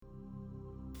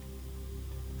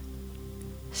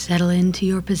Settle into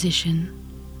your position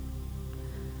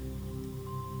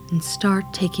and start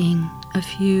taking a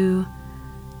few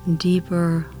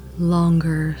deeper,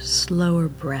 longer, slower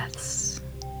breaths.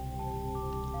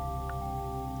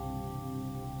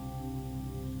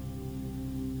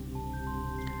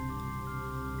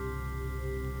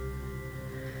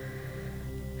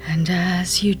 And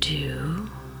as you do,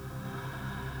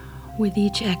 with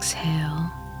each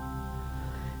exhale,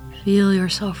 feel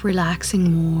yourself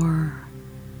relaxing more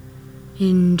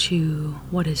into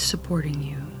what is supporting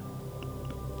you.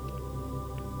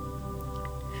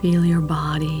 Feel your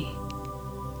body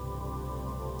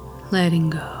letting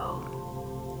go.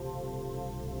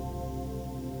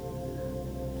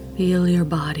 Feel your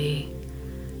body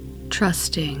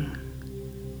trusting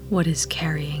what is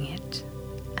carrying it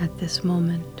at this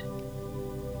moment.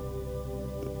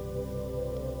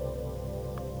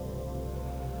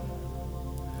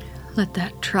 Let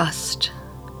that trust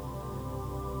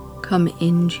come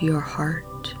into your heart.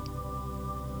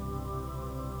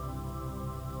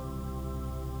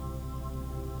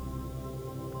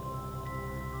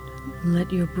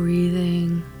 Let your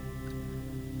breathing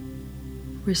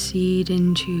recede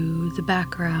into the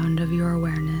background of your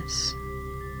awareness.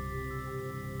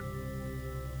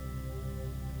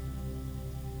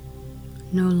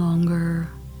 No longer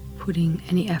putting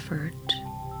any effort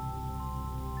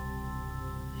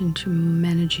into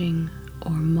managing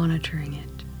or monitoring it.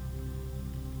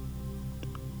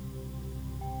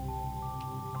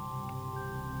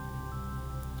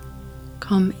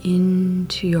 Come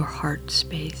into your heart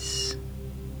space,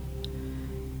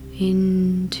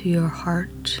 into your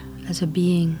heart as a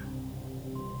being.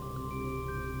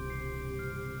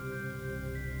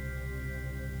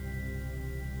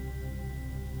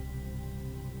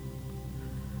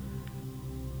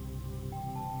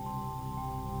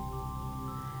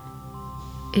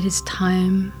 It is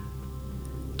time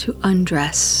to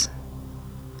undress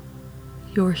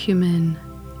your human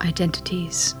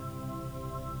identities.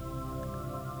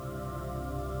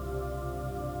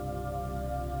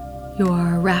 You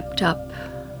are wrapped up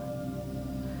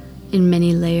in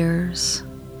many layers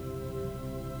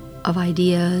of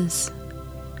ideas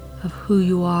of who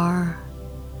you are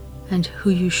and who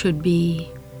you should be.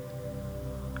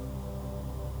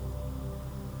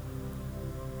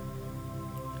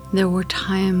 There were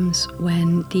times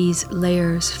when these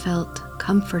layers felt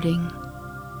comforting.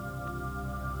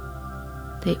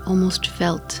 They almost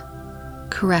felt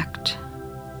correct.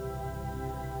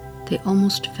 They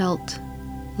almost felt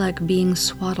like being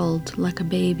swaddled like a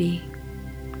baby.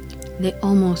 They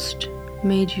almost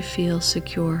made you feel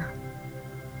secure.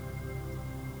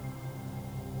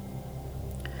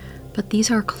 But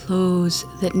these are clothes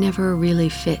that never really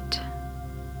fit.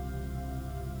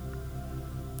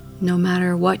 No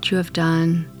matter what you have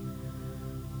done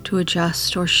to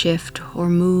adjust or shift or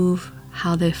move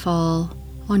how they fall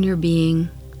on your being,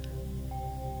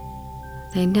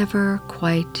 they never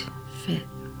quite fit.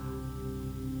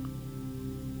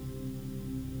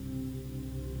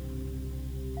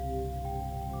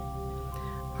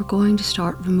 We're going to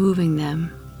start removing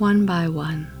them one by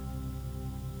one.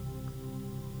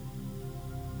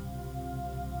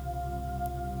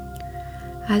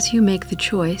 As you make the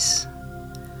choice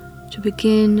to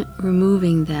begin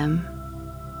removing them,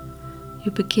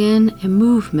 you begin a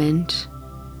movement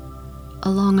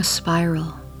along a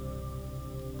spiral.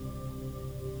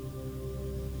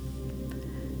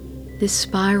 This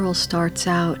spiral starts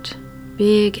out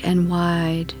big and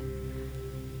wide,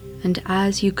 and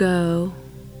as you go,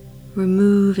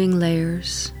 removing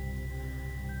layers,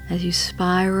 as you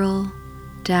spiral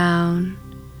down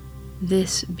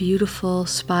this beautiful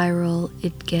spiral,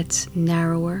 it gets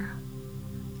narrower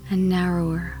and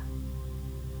narrower,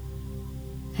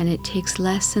 and it takes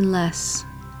less and less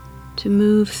to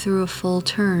move through a full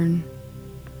turn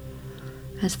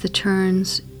as the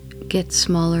turns get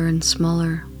smaller and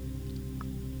smaller.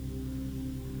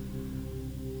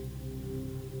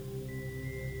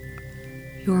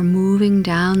 You're moving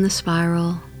down the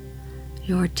spiral.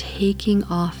 You're taking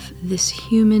off this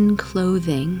human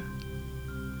clothing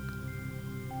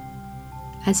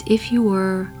as if you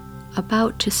were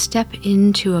about to step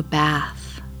into a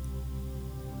bath.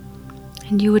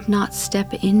 And you would not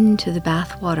step into the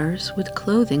bath waters with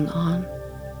clothing on.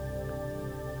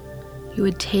 You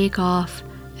would take off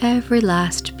every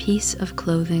last piece of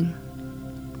clothing,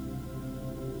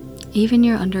 even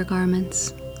your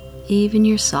undergarments, even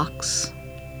your socks.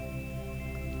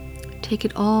 Take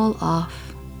it all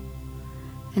off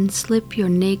and slip your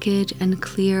naked and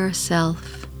clear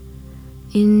self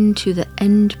into the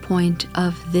end point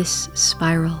of this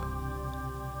spiral.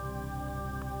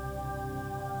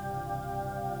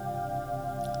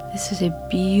 This is a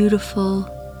beautiful,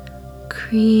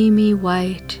 creamy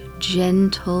white,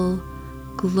 gentle,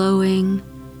 glowing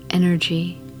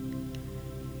energy.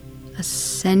 A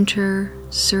center,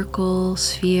 circle,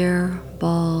 sphere,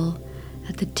 ball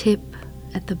at the tip,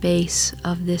 at the base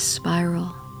of this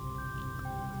spiral.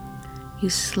 You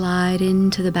slide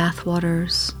into the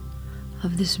bathwaters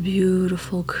of this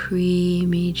beautiful,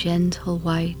 creamy, gentle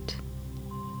white.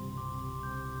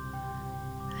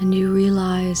 And you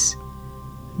realize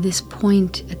this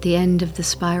point at the end of the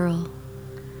spiral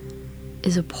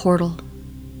is a portal.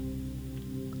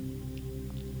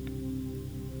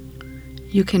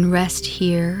 You can rest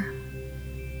here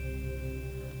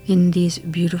in these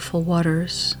beautiful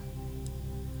waters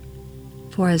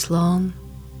for as long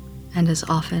and as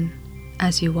often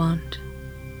as you want.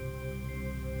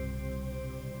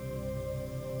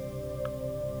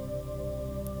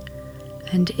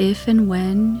 And if and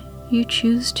when you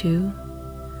choose to,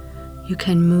 you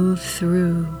can move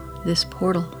through this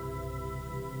portal.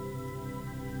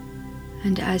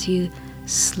 And as you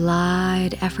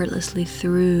slide effortlessly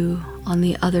through on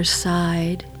the other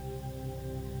side,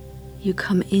 you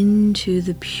come into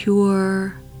the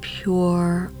pure,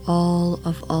 pure all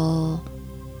of all.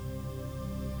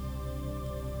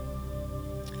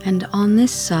 And on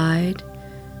this side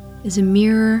is a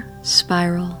mirror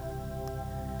spiral.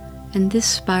 And this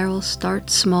spiral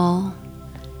starts small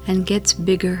and gets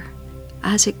bigger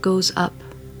as it goes up.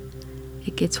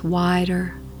 It gets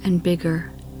wider and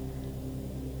bigger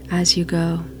as you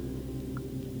go.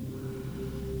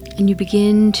 And you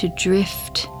begin to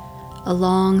drift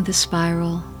along the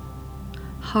spiral.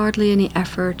 Hardly any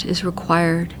effort is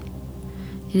required.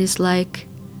 It is like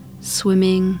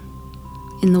swimming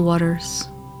in the waters.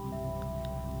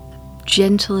 The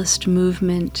gentlest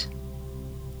movement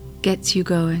gets you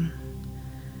going.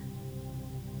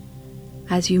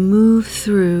 As you move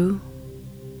through,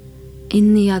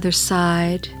 in the other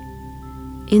side,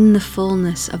 in the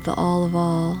fullness of the all of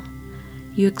all,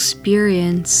 you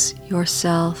experience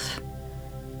yourself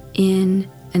in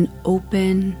an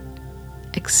open,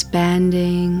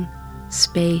 expanding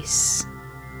space.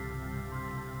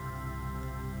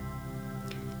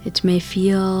 It may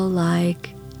feel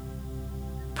like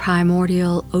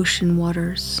primordial ocean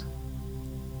waters.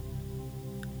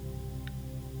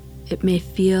 It may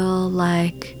feel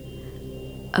like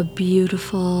a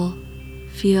beautiful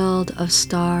field of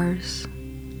stars.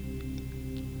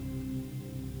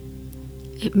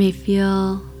 It may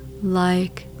feel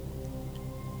like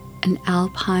an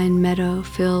alpine meadow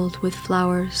filled with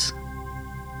flowers.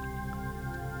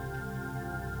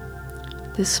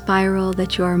 The spiral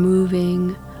that you are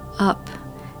moving up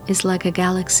is like a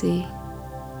galaxy,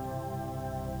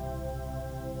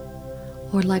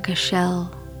 or like a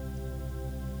shell,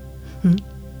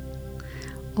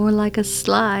 or like a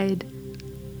slide.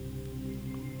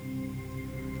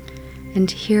 And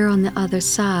here on the other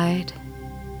side,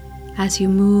 as you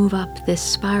move up this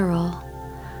spiral,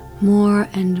 more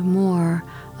and more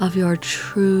of your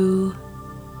true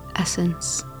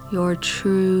essence, your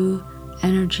true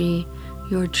energy,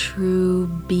 your true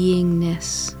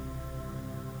beingness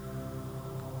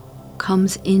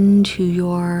comes into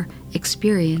your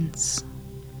experience.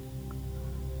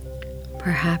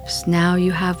 Perhaps now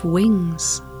you have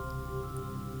wings.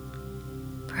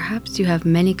 Perhaps you have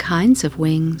many kinds of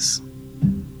wings.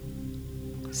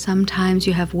 Sometimes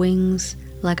you have wings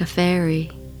like a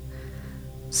fairy.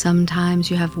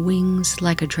 Sometimes you have wings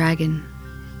like a dragon.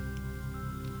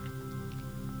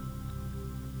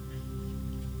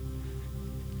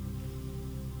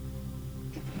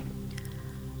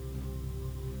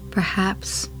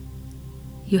 Perhaps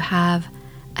you have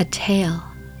a tail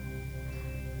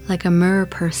like a mer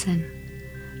person,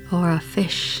 or a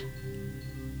fish,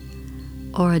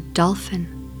 or a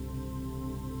dolphin.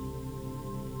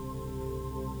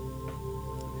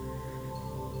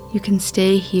 You can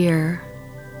stay here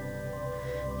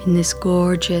in this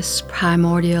gorgeous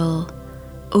primordial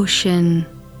ocean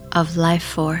of life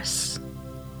force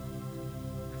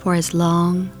for as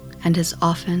long and as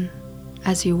often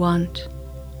as you want.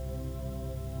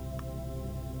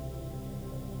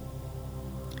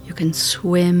 You can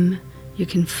swim, you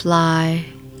can fly,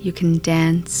 you can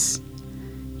dance,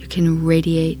 you can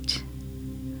radiate,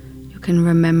 you can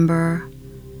remember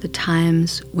the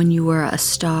times when you were a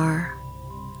star.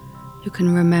 You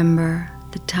can remember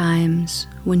the times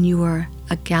when you were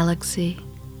a galaxy.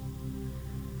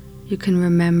 You can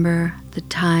remember the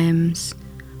times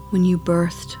when you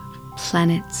birthed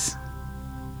planets.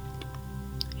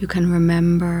 You can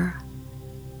remember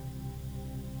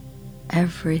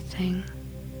everything.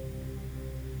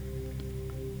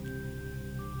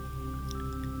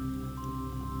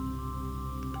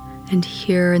 And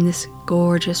here in this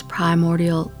gorgeous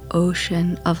primordial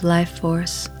ocean of life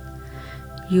force,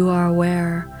 you are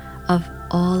aware of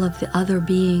all of the other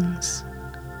beings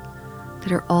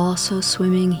that are also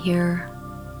swimming here,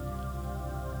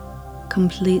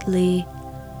 completely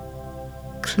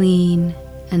clean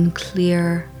and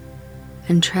clear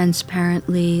and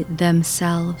transparently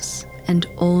themselves and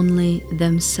only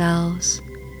themselves.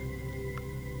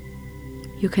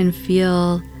 You can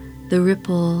feel the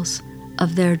ripples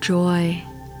of their joy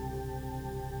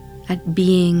at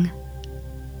being,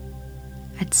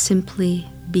 at simply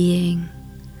being,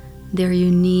 their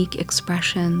unique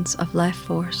expressions of life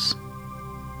force.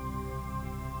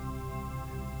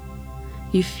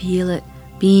 You feel it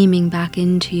beaming back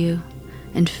into you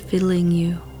and filling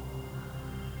you.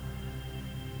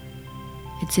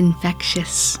 It's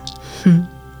infectious.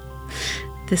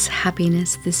 This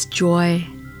happiness, this joy,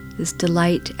 this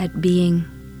delight at being.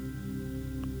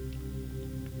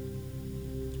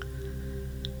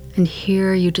 And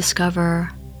here you discover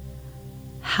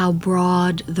how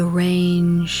broad the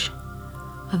range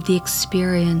of the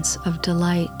experience of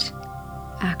delight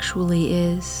actually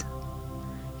is.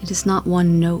 It is not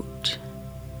one note.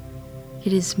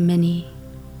 It is many.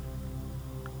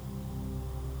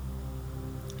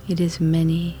 It is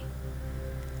many.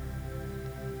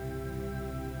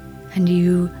 And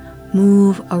you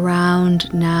move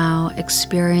around now,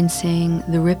 experiencing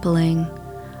the rippling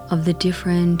of the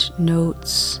different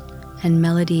notes and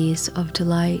melodies of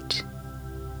delight.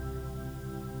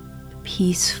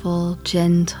 Peaceful,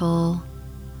 gentle,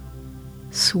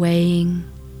 swaying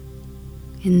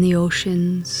in the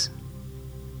oceans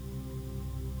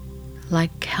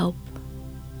like kelp.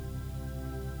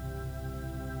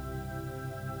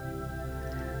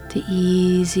 The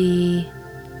easy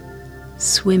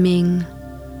swimming,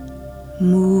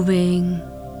 moving,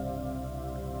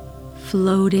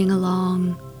 floating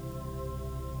along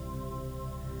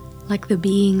like the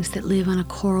beings that live on a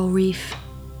coral reef.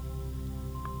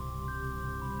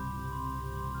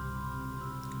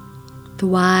 The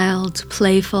wild,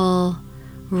 playful,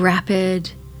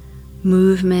 rapid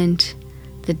movement,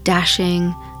 the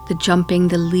dashing, the jumping,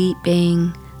 the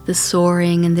leaping, the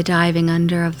soaring and the diving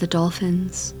under of the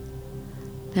dolphins.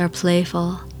 They're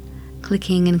playful,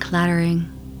 clicking and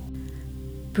clattering,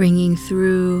 bringing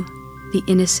through the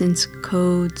innocence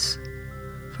codes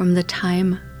from the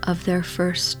time of their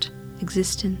first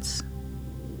existence.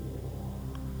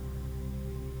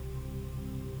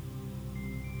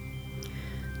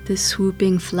 The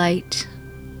swooping flight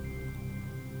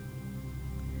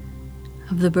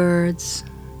of the birds,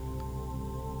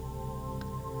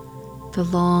 the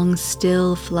long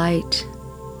still flight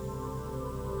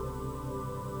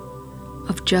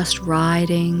of just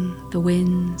riding the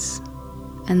winds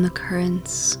and the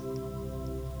currents.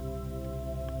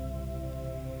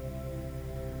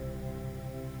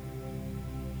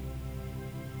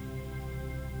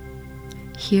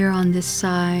 Here on this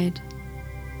side,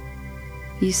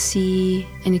 you see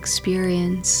and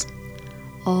experience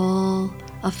all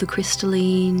of the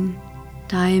crystalline,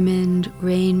 diamond,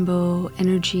 rainbow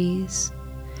energies.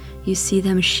 You see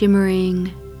them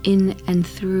shimmering in and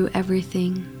through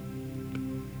everything.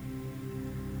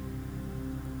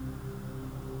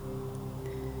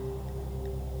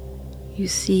 You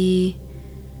see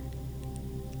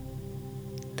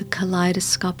the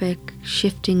kaleidoscopic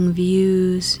shifting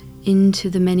views into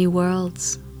the many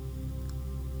worlds.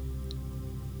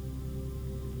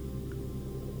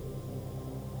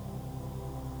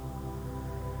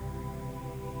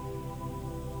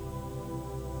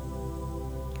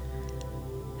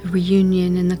 The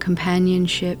reunion and the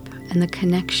companionship and the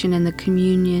connection and the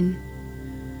communion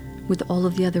with all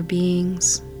of the other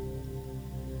beings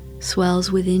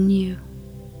swells within you.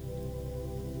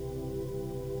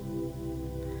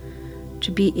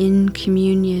 To be in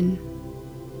communion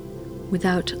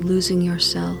without losing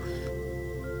yourself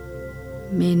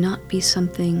may not be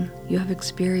something you have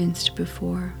experienced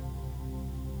before.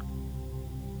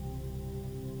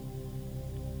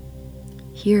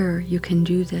 Here you can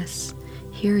do this.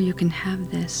 Here you can have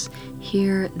this.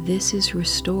 Here this is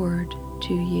restored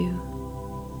to you.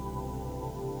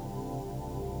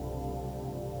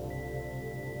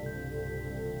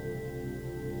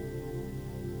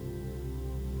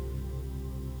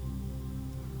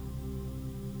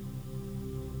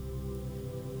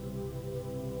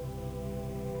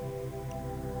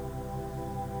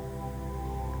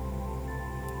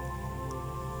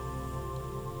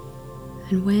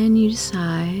 And when you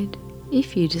decide,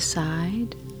 if you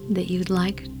decide that you'd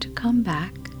like to come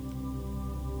back,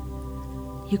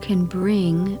 you can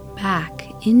bring back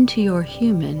into your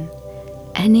human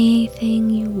anything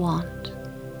you want.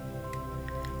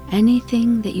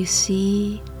 anything that you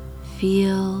see,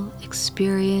 feel,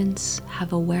 experience,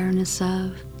 have awareness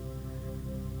of,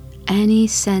 any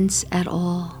sense at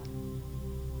all,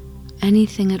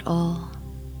 anything at all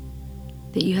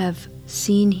that you have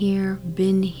seen here,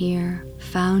 been here,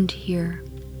 found here,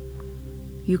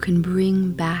 you can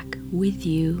bring back with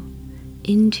you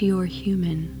into your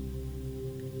human.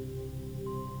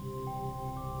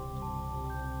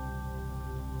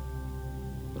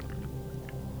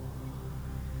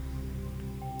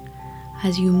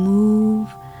 As you move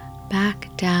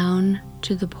back down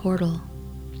to the portal,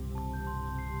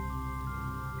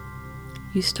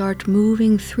 you start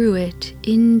moving through it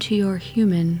into your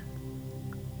human,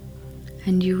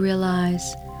 and you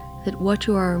realize that what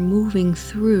you are moving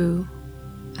through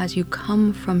as you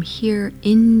come from here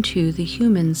into the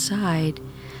human side,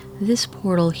 this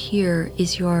portal here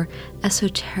is your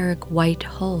esoteric white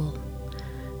hole,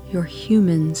 your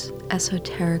human's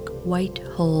esoteric white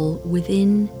hole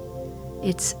within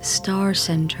its star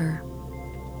center.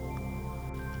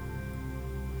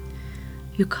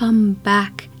 You come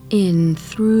back in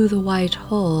through the white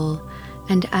hole,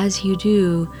 and as you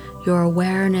do, your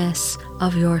awareness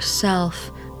of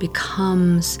yourself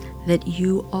becomes that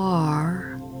you are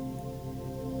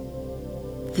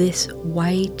this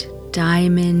white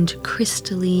diamond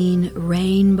crystalline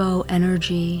rainbow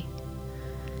energy.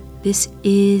 This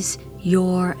is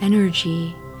your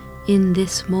energy. In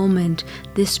this moment,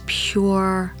 this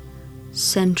pure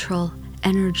central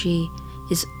energy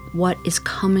is what is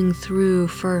coming through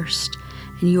first,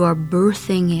 and you are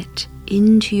birthing it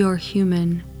into your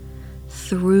human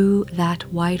through that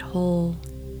white hole,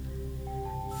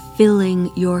 filling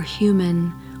your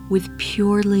human with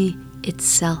purely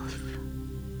itself,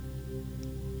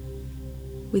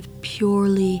 with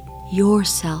purely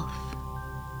yourself.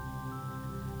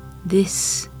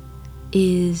 This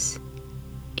is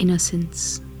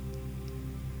innocence.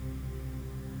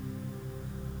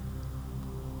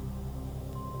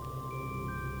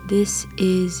 This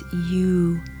is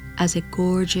you as a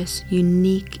gorgeous,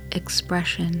 unique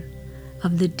expression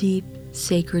of the deep,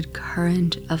 sacred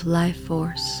current of life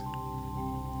force.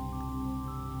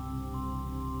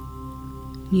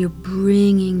 You're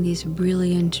bringing these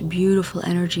brilliant, beautiful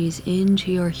energies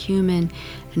into your human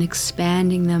and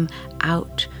expanding them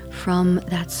out from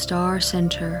that star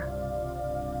center,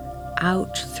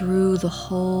 out through the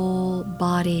whole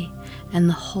body and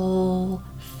the whole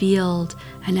field,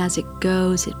 and as it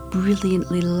goes, it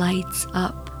brilliantly lights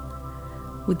up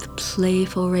with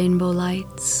playful rainbow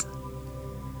lights.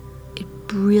 It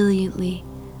brilliantly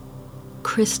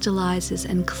crystallizes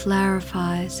and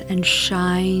clarifies and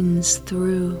shines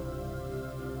through,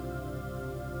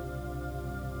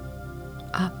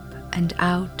 up and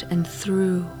out and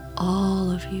through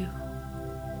all of you.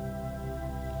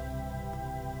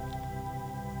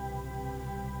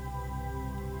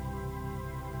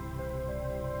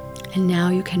 And now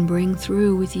you can bring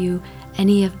through with you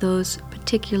any of those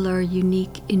particular,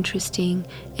 unique, interesting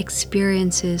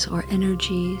experiences or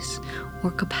energies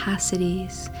or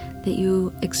capacities that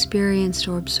you experienced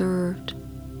or observed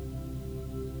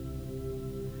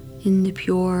in the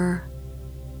pure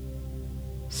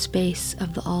space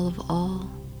of the all of all,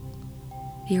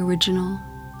 the original,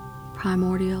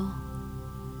 primordial.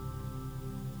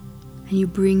 And you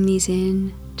bring these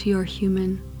in to your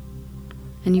human,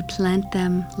 and you plant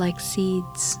them like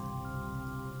seeds.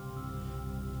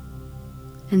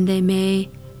 And they may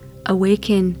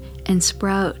awaken and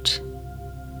sprout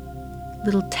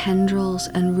little tendrils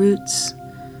and roots,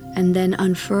 and then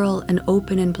unfurl and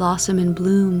open and blossom and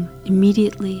bloom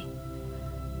immediately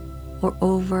or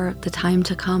over the time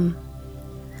to come.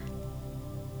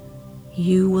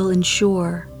 You will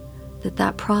ensure that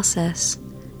that process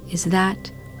is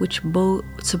that which both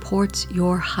supports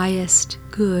your highest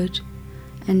good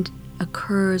and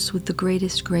occurs with the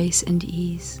greatest grace and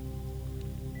ease.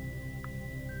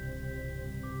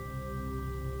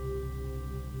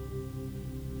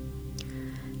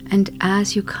 And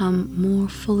as you come more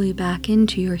fully back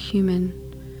into your human,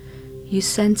 you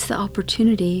sense the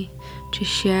opportunity to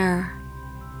share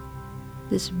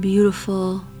this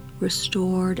beautiful,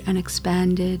 restored, and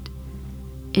expanded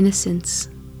innocence.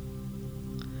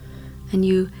 And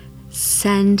you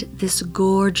send this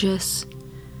gorgeous,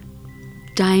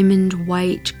 diamond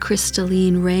white,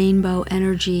 crystalline rainbow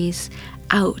energies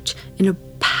out in a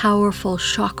powerful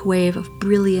shockwave of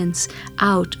brilliance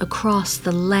out across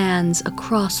the lands,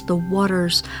 across the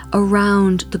waters,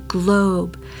 around the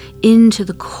globe, into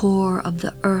the core of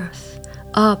the earth,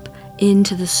 up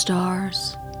into the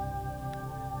stars,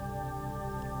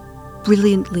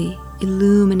 brilliantly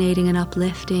illuminating and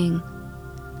uplifting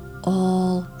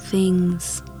all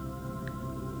things,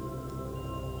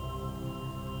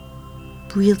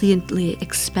 brilliantly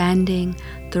expanding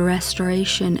the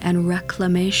restoration and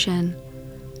reclamation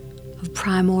of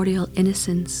primordial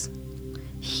innocence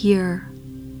here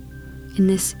in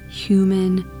this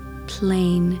human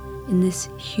plane, in this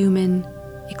human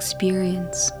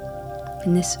experience,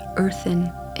 in this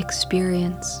earthen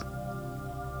experience.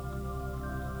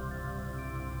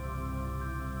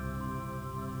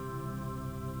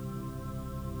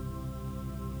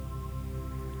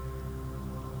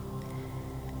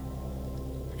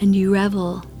 And you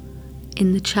revel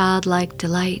in the childlike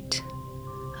delight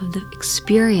of the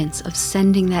experience of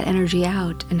sending that energy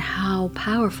out and how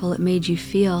powerful it made you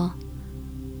feel.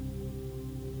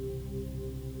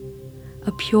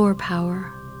 A pure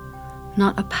power,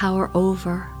 not a power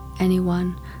over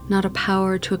anyone, not a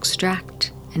power to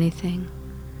extract anything,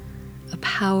 a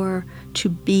power to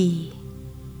be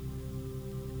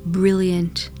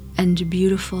brilliant and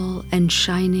beautiful and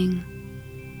shining,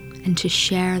 and to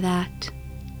share that.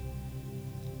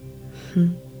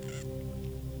 And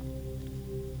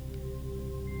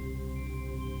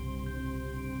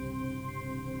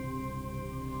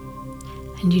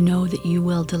you know that you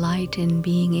will delight in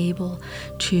being able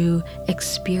to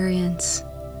experience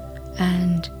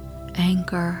and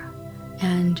anchor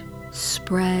and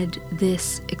spread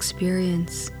this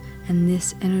experience and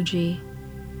this energy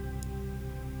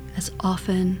as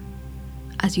often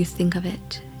as you think of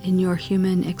it in your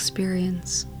human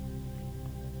experience.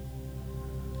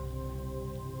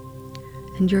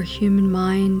 And your human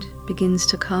mind begins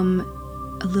to come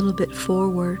a little bit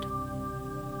forward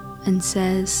and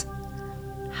says,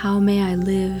 how may I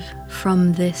live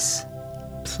from this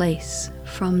place,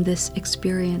 from this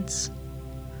experience?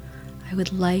 I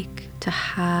would like to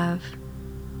have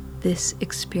this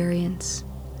experience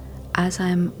as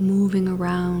I'm moving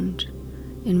around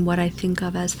in what I think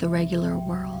of as the regular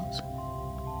world.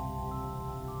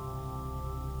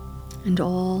 And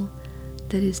all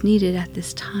that is needed at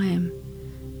this time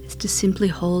is to simply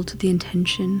hold the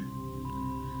intention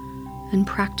and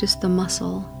practice the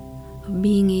muscle of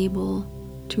being able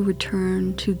to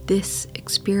return to this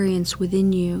experience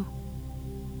within you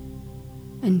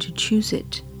and to choose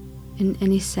it in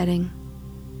any setting.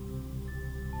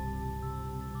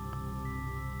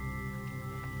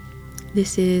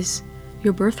 This is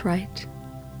your birthright,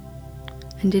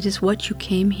 and it is what you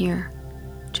came here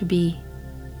to be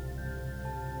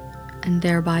and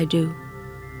thereby do.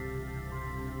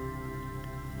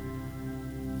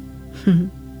 And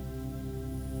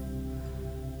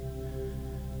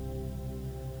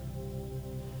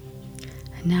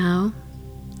now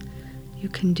you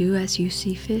can do as you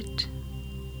see fit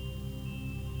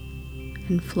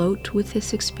and float with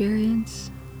this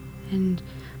experience and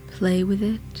play with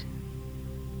it,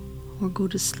 or go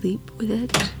to sleep with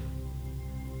it,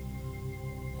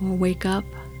 or wake up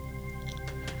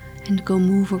and go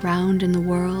move around in the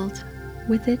world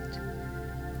with it.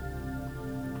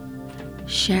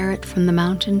 Share it from the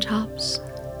mountaintops,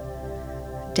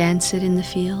 dance it in the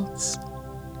fields,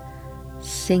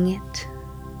 sing it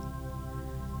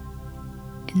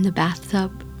in the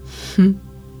bathtub.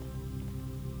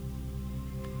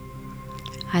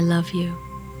 I love you.